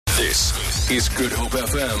This is Good Hope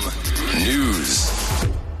FM News.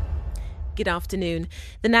 Good afternoon.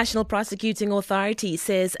 The National Prosecuting Authority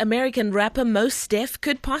says American rapper Mos Def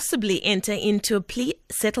could possibly enter into a plea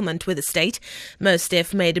settlement with the state. Mos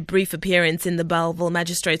Def made a brief appearance in the Belleville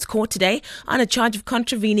Magistrates Court today on a charge of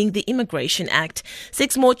contravening the Immigration Act.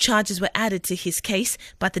 6 more charges were added to his case,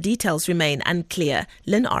 but the details remain unclear.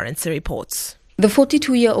 Lynn Orense reports. The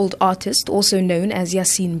 42-year-old artist, also known as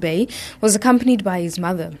Yassine Bey, was accompanied by his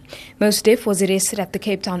mother. Mos Def was arrested at the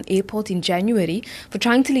Cape Town airport in January for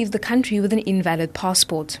trying to leave the country with an invalid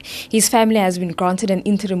passport. His family has been granted an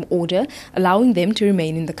interim order allowing them to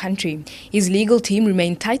remain in the country. His legal team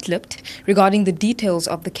remained tight-lipped regarding the details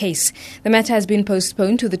of the case. The matter has been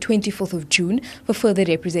postponed to the 24th of June for further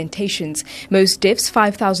representations. Mos Def's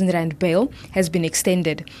 5,000 rand bail has been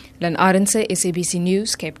extended. Lynn Orense, SABC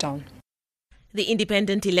News, Cape Town. The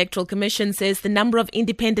Independent Electoral Commission says the number of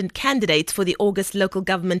independent candidates for the August local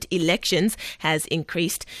government elections has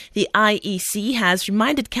increased. The IEC has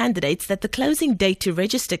reminded candidates that the closing date to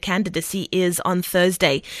register candidacy is on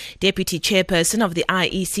Thursday. Deputy Chairperson of the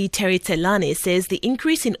IEC, Terry Tselane, says the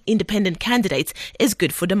increase in independent candidates is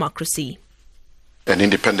good for democracy. An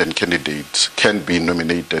independent candidate can be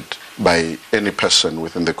nominated by any person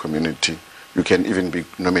within the community. You can even be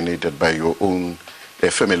nominated by your own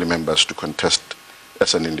family members to contest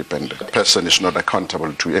as an independent. The person is not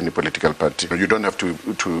accountable to any political party. You don't have to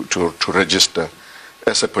register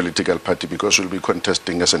as a political party because you'll be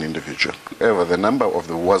contesting as an individual. However, the number of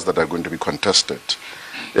the wards that are going to be contested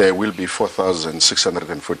will be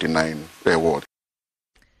 4,649 wards.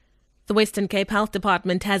 The Western Cape Health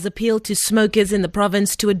Department has appealed to smokers in the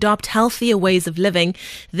province to adopt healthier ways of living.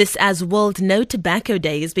 This as World No Tobacco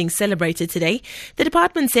Day is being celebrated today. The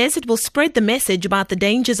department says it will spread the message about the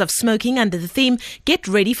dangers of smoking under the theme, Get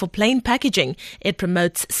Ready for Plain Packaging. It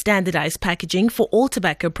promotes standardized packaging for all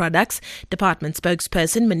tobacco products. Department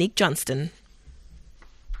spokesperson Monique Johnston.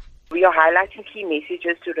 We are highlighting key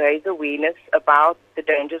messages to raise awareness about the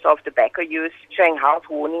dangers of tobacco use, showing health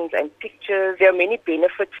warnings and pictures. There are many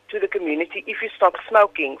benefits to the community if you stop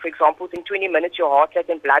smoking. For example, in 20 minutes your heart rate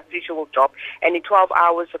and blood pressure will drop, and in 12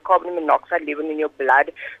 hours the carbon monoxide level in your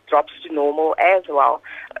blood drops to normal as well.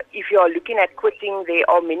 If you are looking at quitting, there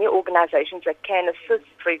are many organizations that can assist,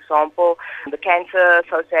 for example, the Cancer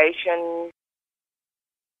Association.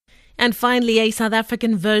 And finally, a South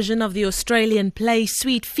African version of the Australian play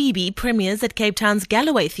Sweet Phoebe premieres at Cape Town's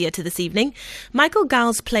Galloway Theatre this evening. Michael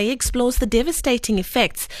Gow's play explores the devastating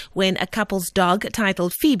effects when a couple's dog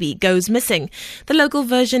titled Phoebe goes missing. The local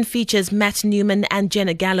version features Matt Newman and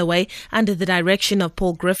Jenna Galloway under the direction of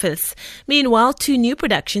Paul Griffiths. Meanwhile, 2 new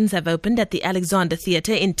productions have opened at the Alexander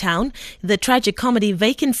Theatre in town. The tragic comedy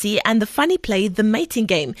Vacancy and the funny play The Mating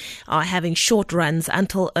Game are having short runs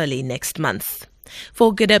until early next month.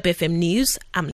 For Good Hope FM News, I'm